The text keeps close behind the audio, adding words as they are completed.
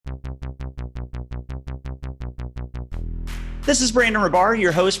This is Brandon Rabar,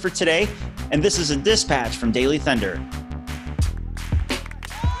 your host for today, and this is a dispatch from Daily Thunder.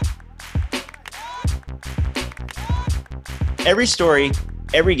 Every story,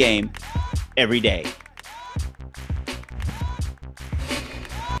 every game, every day.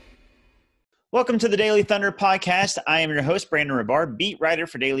 Welcome to the Daily Thunder podcast. I am your host, Brandon Rabar, beat writer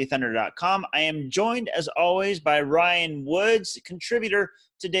for dailythunder.com. I am joined, as always, by Ryan Woods, contributor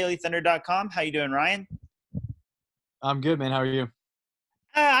to dailythunder.com. How you doing, Ryan? I'm good, man. How are you?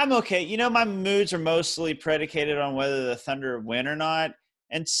 I'm okay. You know, my moods are mostly predicated on whether the Thunder win or not.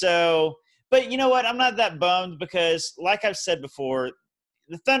 And so, but you know what? I'm not that bummed because, like I've said before,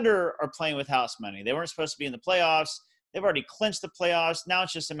 the Thunder are playing with house money. They weren't supposed to be in the playoffs. They've already clinched the playoffs. Now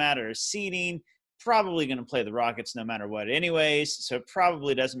it's just a matter of seeding. Probably going to play the Rockets no matter what anyways, so it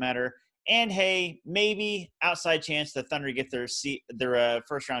probably doesn't matter. And, hey, maybe outside chance the Thunder get their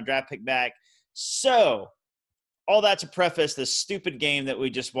first-round draft pick back. So – all that to preface the stupid game that we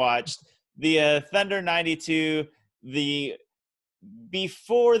just watched. The Thunder 92,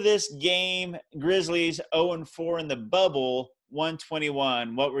 before this game, Grizzlies 0-4 in the bubble,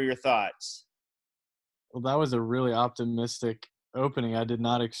 121. What were your thoughts? Well, that was a really optimistic opening. I did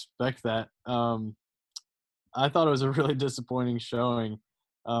not expect that. I thought it was a really disappointing showing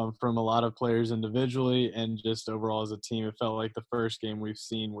from a lot of players individually and just overall as a team. It felt like the first game we've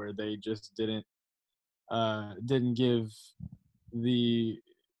seen where they just didn't give the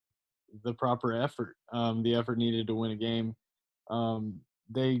proper effort, the effort needed to win a game.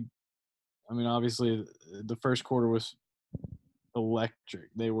 Obviously the first quarter was electric.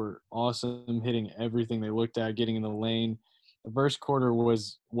 They were awesome, hitting everything they looked at, getting in the lane. The first quarter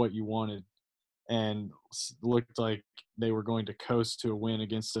was what you wanted and looked like they were going to coast to a win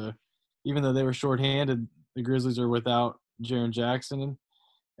against even though they were shorthanded, the Grizzlies are without Jaren Jackson.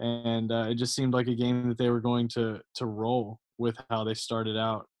 And it just seemed like a game that they were going to roll with how they started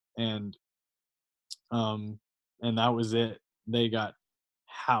out, and that was it. They got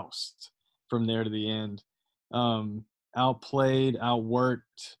housed from there to the end, outplayed,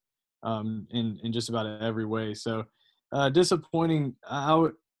 outworked, in just about every way. So disappointing.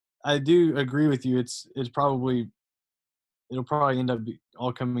 I do agree with you. It'll probably end up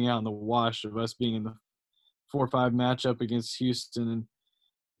all coming out in the wash of us being in the 4-5 matchup against Houston. And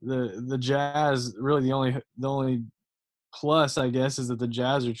the Jazz, really the only plus, I guess, is that the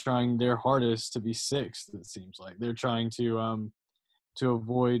Jazz are trying their hardest to be sixth. It seems like they're trying to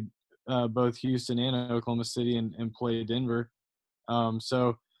avoid both Houston and Oklahoma City and play Denver.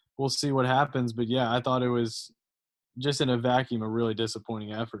 So we'll see what happens. But yeah, I thought it was just in a vacuum a really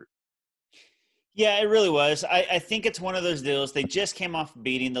disappointing effort. Yeah, it really was. I think it's one of those deals. They just came off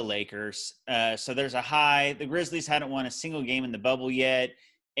beating the Lakers. So there's a high. The Grizzlies hadn't won a single game in the bubble yet.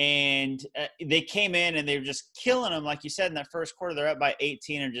 And they came in and they were just killing them. Like you said, in that first quarter, they're up by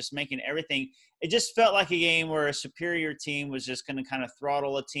 18 and just making everything. It just felt like a game where a superior team was just going to kind of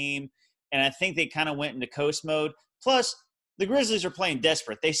throttle a team. And I think they kind of went into coast mode. Plus, the Grizzlies are playing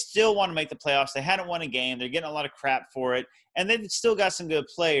desperate. They still want to make the playoffs. They hadn't won a game. They're getting a lot of crap for it. And they've still got some good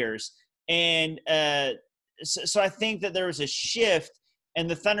players. And so I think that there was a shift, and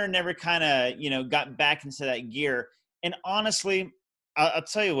the Thunder never kind of, got back into that gear. And honestly, I'll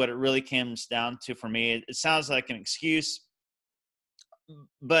tell you what it really comes down to for me. It sounds like an excuse,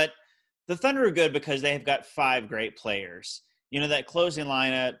 but the Thunder are good because they have got 5 great players. You know, that closing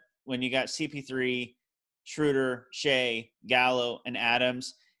lineup, when you got CP3, Schroeder, Shea, Gallo, and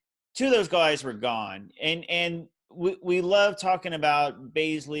Adams, 2 of those guys were gone. And we love talking about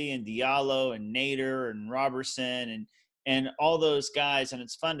Baisley and Diallo and Nader and Robertson and all those guys, and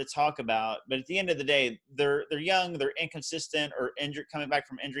it's fun to talk about. But at the end of the day, they're young, they're inconsistent or injured, coming back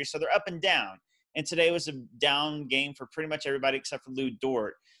from injury, so they're up and down. And today was a down game for pretty much everybody except for Lou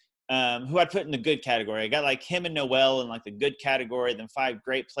Dort, who I'd put in the good category. I got like him and Noel in like the good category, then 5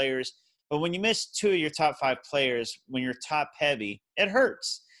 great players. But when you miss 2 of your top 5 players, when you're top heavy, it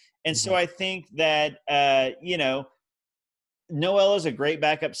hurts. And so I think that, Noel is a great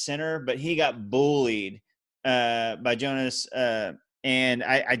backup center, but he got bullied by Jonas, and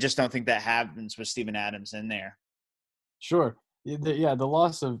I just don't think that happens with Steven Adams in there. Sure. The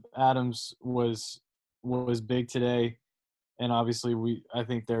loss of Adams was big today, and obviously I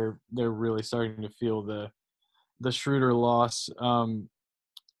think they're really starting to feel the Schroeder loss.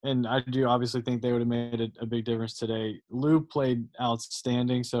 And I do obviously think they would have made a big difference today. Lou played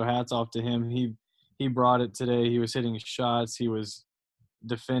outstanding, so hats off to him. He brought it today. He was hitting shots. He was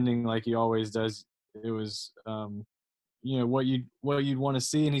defending like he always does. It was what you'd want to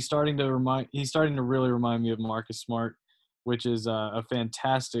see, and he's starting to really remind me of Marcus Smart, which is a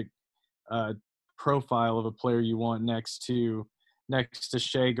fantastic profile of a player you want next to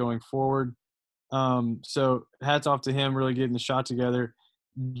Shea going forward. So hats off to him, really getting the shot together.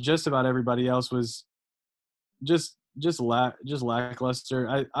 Just about everybody else was just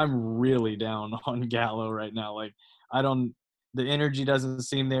lackluster. I'm really down on Gallo right now. Like the energy doesn't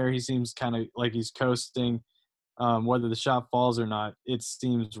seem there. He seems kind of like he's coasting. Whether the shot falls or not, it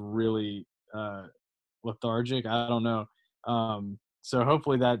seems really lethargic. I don't know. So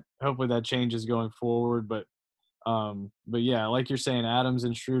hopefully that changes going forward. But yeah, like you're saying, Adams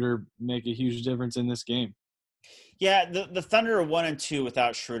and Schroeder make a huge difference in this game. Yeah, the Thunder are 1-2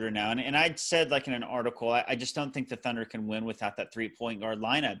 without Schroeder now, and I'd said like in an article, I just don't think the Thunder can win without that 3-point guard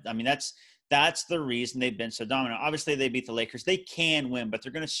lineup. I mean, that's the reason they've been so dominant. Obviously, they beat the Lakers; they can win, but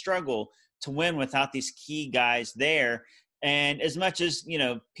they're going to struggle to win without these key guys there. And as much as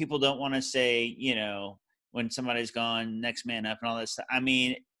people don't want to say when somebody's gone, next man up, and all this stuff. I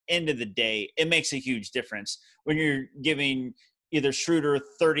mean, end of the day, it makes a huge difference when you're giving either Schroeder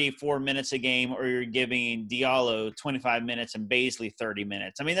 34 minutes a game or you're giving Diallo 25 minutes and Baisley 30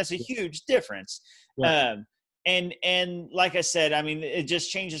 minutes. I mean, that's a huge difference. Yeah. And like I said, I mean, it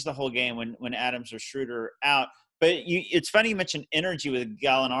just changes the whole game when Adams or Schroeder are out. But it's funny you mentioned energy with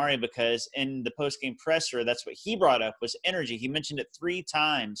Gallinari, because in the post-game presser, that's what he brought up was energy. He mentioned it 3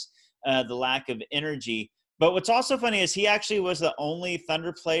 times, the lack of energy. But what's also funny is he actually was the only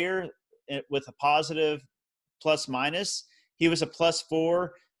Thunder player with a positive plus-minus. He was a +4,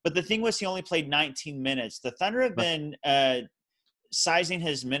 but the thing was he only played 19 minutes. The Thunder have been sizing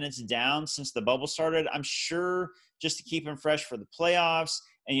his minutes down since the bubble started. I'm sure just to keep him fresh for the playoffs.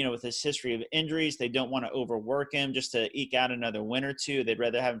 And, with his history of injuries, they don't want to overwork him just to eke out another win or two. They'd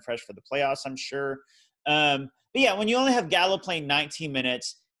rather have him fresh for the playoffs, I'm sure. But, yeah, when you only have Gallo playing 19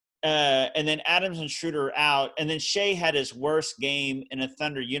 minutes, and then Adams and Schroeder are out, and then Shea had his worst game in a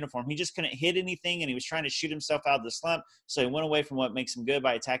Thunder uniform. He just couldn't hit anything, and he was trying to shoot himself out of the slump. So he went away from what makes him good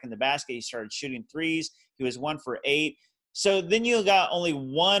by attacking the basket. He started shooting threes. He was 1 for 8. So then you got only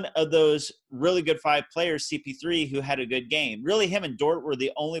one of those really good 5 players, CP3, who had a good game. Really, him and Dort were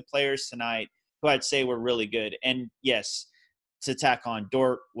the only players tonight who I'd say were really good. And, yes, to tack on,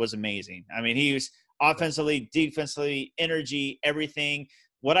 Dort was amazing. I mean, he was offensively, defensively, energy, everything.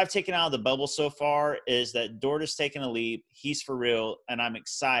 What I've taken out of the bubble so far is that Dort has taken a leap. He's for real, and I'm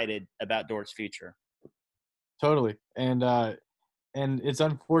excited about Dort's future. Totally. And it's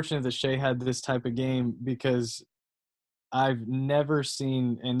unfortunate that Shea had this type of game, because I've never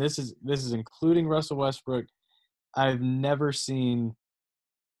seen, and this is including Russell Westbrook, I've never seen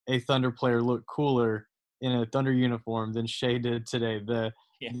a Thunder player look cooler in a Thunder uniform than Shea did today. The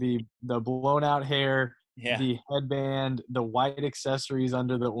blown out hair, the headband, the white accessories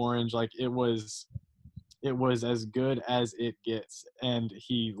under the orange, like it was as good as it gets, and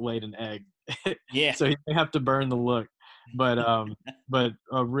he laid an egg. Yeah. So he may have to burn the look, but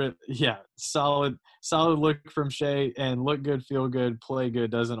solid look from Shea, and look good, feel good, play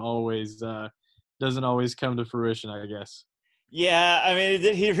good doesn't always come to fruition, I guess. Yeah, I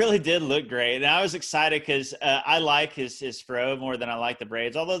mean, he really did look great, and I was excited because I like his fro more than I like the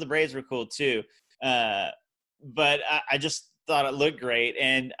braids, although the braids were cool too. But I just thought it looked great,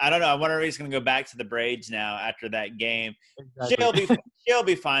 and I don't know. I wonder if he's going to go back to the braids now after that game. Exactly. Shea'll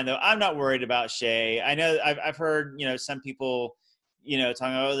be fine though. I'm not worried about Shea. I know I've heard some people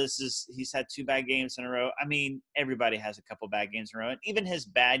talking. He's had 2 bad games in a row. I mean, everybody has a couple bad games in a row, and even his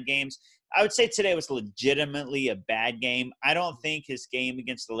bad games. I would say today was legitimately a bad game. I don't think his game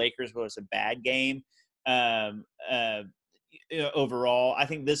against the Lakers was a bad game. Overall, I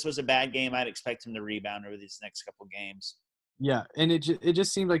think this was a bad game. I'd expect him to rebound over these next couple games. Yeah, and it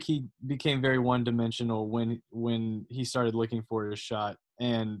just seemed like he became very one-dimensional when he started looking for his shot,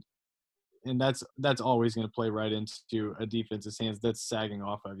 and that's always going to play right into a defense's hands that's sagging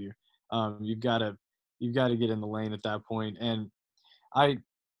off of you. You've got to get in the lane at that point, and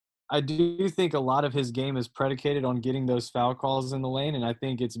I do think a lot of his game is predicated on getting those foul calls in the lane, and I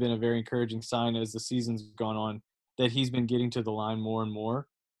think it's been a very encouraging sign as the season's gone on that he's been getting to the line more and more.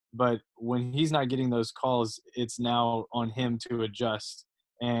 But when he's not getting those calls, it's now on him to adjust,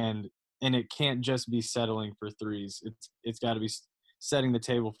 and it can't just be settling for threes. It's got to be setting the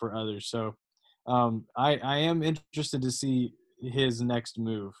table for others. So I am interested to see his next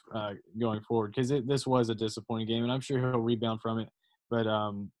move going forward, because this was a disappointing game, and I'm sure he'll rebound from it. But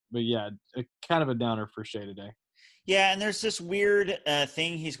yeah, kind of a downer for Shea today. Yeah, and there's this weird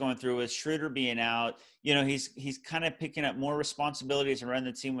thing he's going through with Schroeder being out. He's kind of picking up more responsibilities and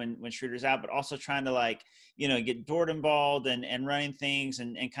running the team when Schroeder's out, but also trying to get Dort involved and running things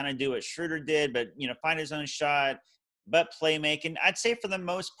and kind of do what Schroeder did, but find his own shot. but playmaking. I'd say for the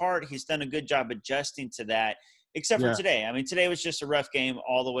most part, he's done a good job adjusting to that, except for Yeah. today. I mean, today was just a rough game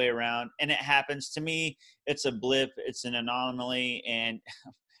all the way around, and it happens. To me, it's a blip. It's an anomaly, and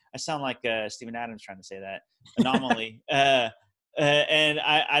I sound like Steven Adams trying to say that anomaly. And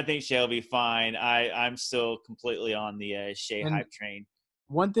I think Shea will be fine. I'm still completely on the Shea And hype train.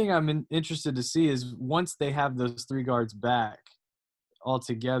 one thing I'm interested to see is once they have those 3 guards back all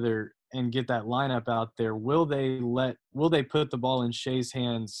together and get that lineup out there, will they put the ball in Shea's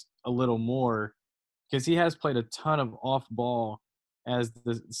hands a little more? Because he has played a ton of off ball as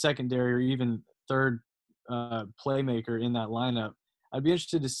the secondary or even third playmaker in that lineup. I'd be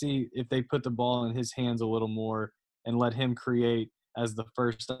interested to see if they put the ball in his hands a little more and let him create as the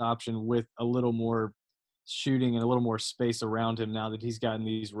first option with a little more shooting and a little more space around him now that he's gotten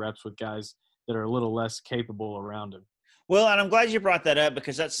these reps with guys that are a little less capable around him. Well, and I'm glad you brought that up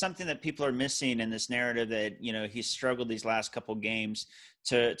because that's something that people are missing in this narrative that, he's struggled these last couple games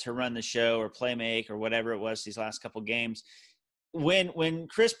to run the show or play make or whatever it was these last couple games. When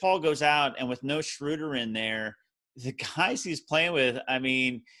Chris Paul goes out and with no Schroeder in there, the guys he's playing with, I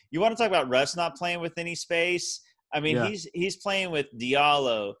mean, you want to talk about Russ not playing with any space? I mean, Yeah. he's playing with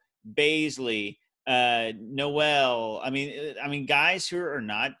Diallo, Baisley, Noel. I mean, guys who are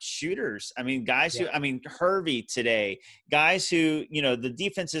not shooters. I mean, Hervey today, guys who, the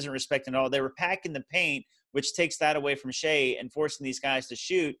defense isn't respecting at all. They were packing the paint, which takes that away from Shea and forcing these guys to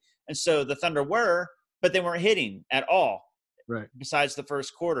shoot. And so the Thunder but they weren't hitting at all. Right. Besides the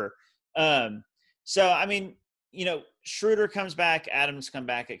first quarter. So, I mean, Schroeder comes back, Adams come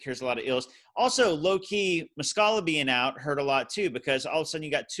back. It cures a lot of ills. Also, low-key, Muscala being out hurt a lot too because all of a sudden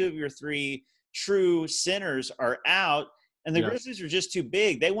you got 2 of your 3 true centers are out, and the Grizzlies are just too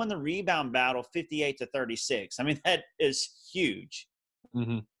big. They won the rebound battle 58-36. I mean, that is huge.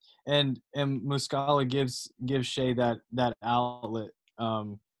 Mm-hmm. And Muscala gives Shea that outlet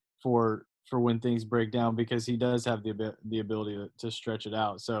for when things break down because he does have the ability to stretch it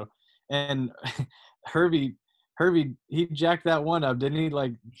out. So, and Hervey he jacked that one up, didn't he?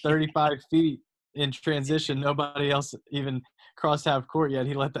 Like 35 feet in transition. Nobody else even crossed half court yet.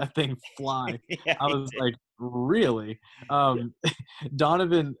 He let that thing fly. Yeah, I was like, really?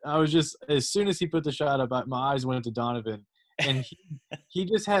 Donovan, I was just, as soon as he put the shot up, my eyes went to Donovan. And he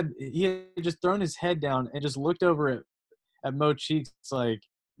had just thrown his head down and just looked over at Mo Cheeks like,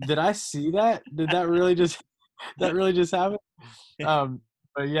 did I see that? Did that really just happen?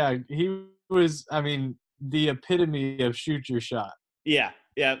 But yeah, he was, I mean, the epitome of shoot your shot. Yeah.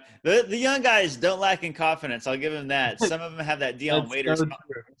 The young guys don't lack in confidence. I'll give them that. Some of them have that Dion Waiters. So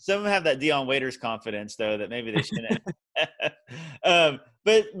some of them have that Dion Waiters confidence, though, that maybe they shouldn't.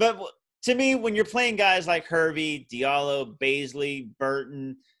 But to me, when you're playing guys like Hervey, Diallo, Baisley,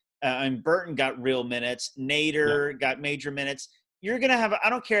 Burton, and Burton got real minutes. Nader got major minutes. You're going to have –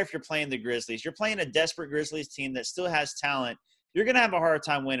 I don't care if you're playing the Grizzlies. You're playing a desperate Grizzlies team that still has talent. You're going to have a hard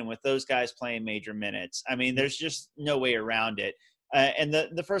time winning with those guys playing major minutes. I mean, there's just no way around it. And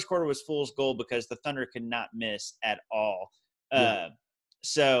the first quarter was fool's gold because the Thunder could not miss at all.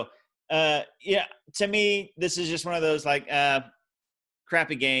 So, to me, this is just one of those like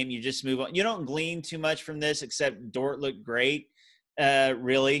crappy game. You just move on. You don't glean too much from this except Dort looked great,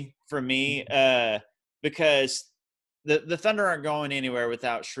 really, for me, because the Thunder aren't going anywhere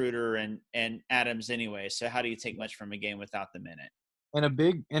without Schroeder and Adams anyway. So how do you take much from a game without them in it? And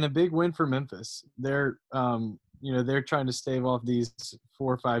a big win for Memphis. They're they're trying to stave off these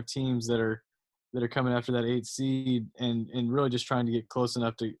 4 or 5 teams that are coming after that 8 seed and really just trying to get close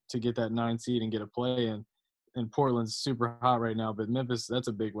enough to get that 9 seed and get a play in. And Portland's super hot right now, but Memphis, that's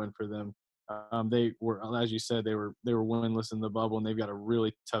a big win for them. They were, as you said, they were winless in the bubble, and they've got a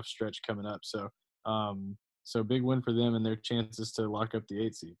really tough stretch coming up. So big win for them and their chances to lock up the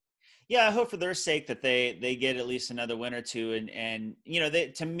 8 seed. Yeah, I hope for their sake that they get at least another win or two. And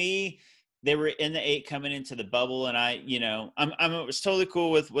to me, they were in the 8 coming into the bubble, and I was totally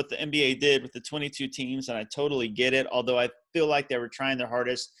cool with what the NBA did with the 22 teams, and I totally get it. Although I feel like they were trying their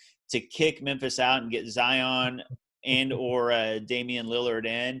hardest to kick Memphis out and get Zion and or Damian Lillard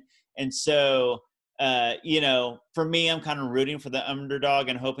in. And so, for me, I'm kind of rooting for the underdog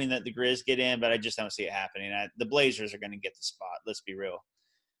and hoping that the Grizz get in, but I just don't see it happening. The Blazers are going to get the spot. Let's be real.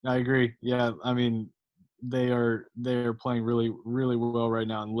 I agree. Yeah, I mean, they're playing really, really well right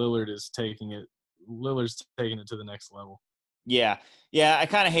now, and Lillard's taking it to the next level. Yeah. I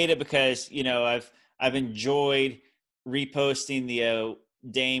kind of hate it because I've enjoyed reposting the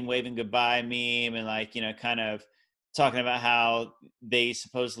Dame waving goodbye meme and kind of talking about how they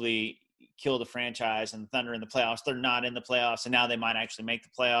supposedly kill the franchise and the Thunder in the playoffs. They're not in the playoffs, and now they might actually make the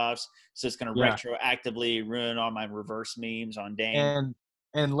playoffs. So it's going to retroactively ruin all my reverse memes on Dame.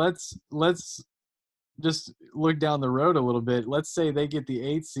 And let's just look down the road a little bit. Let's say they get the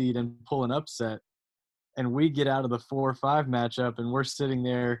 8th seed and pull an upset, and we get out of the 4-5 matchup, and we're sitting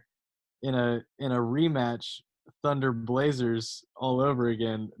there in a rematch, Thunder Blazers all over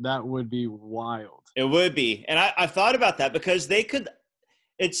again. That would be wild. It would be. And I thought about that because they could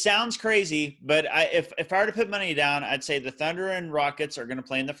 – it sounds crazy, but if I were to put money down, I'd say the Thunder and Rockets are going to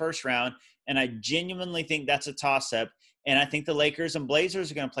play in the first round, and I genuinely think that's a toss-up. And I think the Lakers and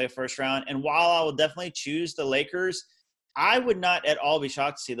Blazers are going to play a first round. And while I will definitely choose the Lakers, I would not at all be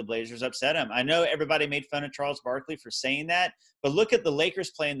shocked to see the Blazers upset them. I know everybody made fun of Charles Barkley for saying that, but look at the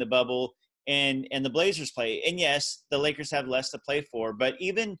Lakers play in the bubble and the Blazers play. And yes, the Lakers have less to play for, but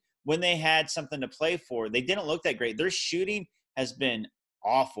even when they had something to play for, they didn't look that great. Their shooting has been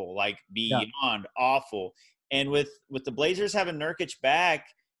awful, like beyond awful. And with the Blazers having Nurkic back,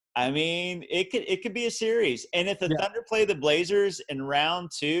 I mean, it could be a series. And if the Thunder play the Blazers in round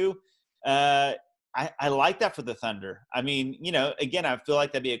 2, I like that for the Thunder. I mean, you know, again, I feel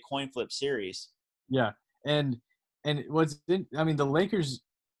like that'd be a coin flip series. Yeah. And the Lakers,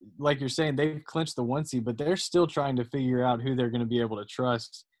 like you're saying, they've clinched the 1 seed, but they're still trying to figure out who they're going to be able to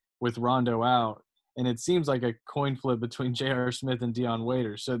trust with Rondo out. And it seems like a coin flip between J.R. Smith and Dion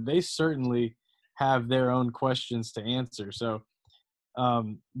Waiters. So they certainly have their own questions to answer. So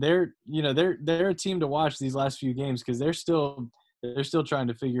they're a team to watch these last few games because they're still trying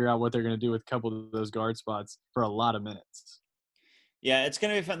to figure out what they're going to do with a couple of those guard spots for a lot of minutes. Yeah, it's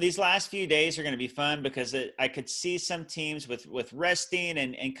going to be fun. These last few days are going to be fun because I could see some teams with resting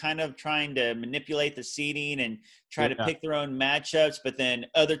and kind of trying to manipulate the seeding and try to pick their own matchups, but then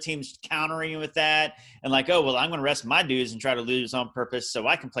other teams countering with that and like, oh, well, I'm going to rest my dudes and try to lose on purpose so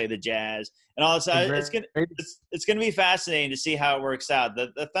I can play the Jazz and all this. It's going to be fascinating to see how it works out.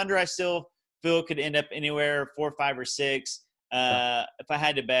 The Thunder, I still feel could end up anywhere 4, 5, or 6. If I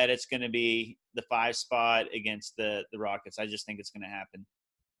had to bet, it's going to be the 5 spot against the Rockets. I just think it's going to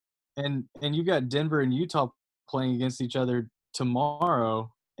happen. And you got Denver and Utah playing against each other tomorrow,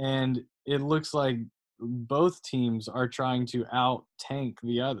 and it looks like both teams are trying to out tank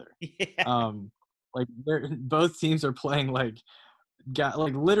the other. Yeah. Both teams are playing like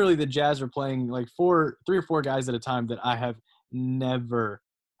literally the Jazz are playing like 3 or 4 guys at a time that I have never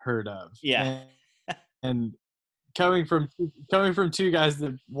heard of. Yeah. And coming from 2 guys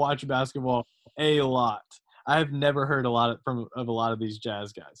that watch basketball a lot, I've never heard of a lot of these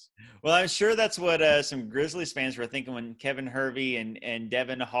Jazz guys. Well, I'm sure that's what some Grizzlies fans were thinking when Kevin Hervey and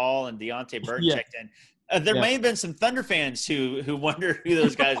Devin Hall and Deontay Burke checked in. There may have been some Thunder fans who wondered who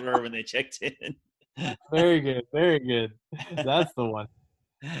those guys were when they checked in. Very good. Very good. That's the one.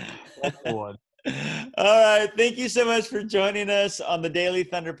 That's the one. All right. Thank you so much for joining us on the Daily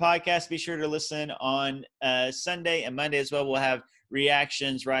Thunder podcast. Be sure to listen on Sunday and Monday as well. We'll have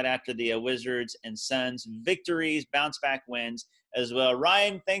reactions right after the Wizards and Suns victories, bounce back wins as well.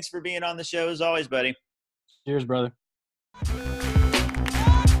 Ryan, thanks for being on the show as always, buddy. Cheers, brother.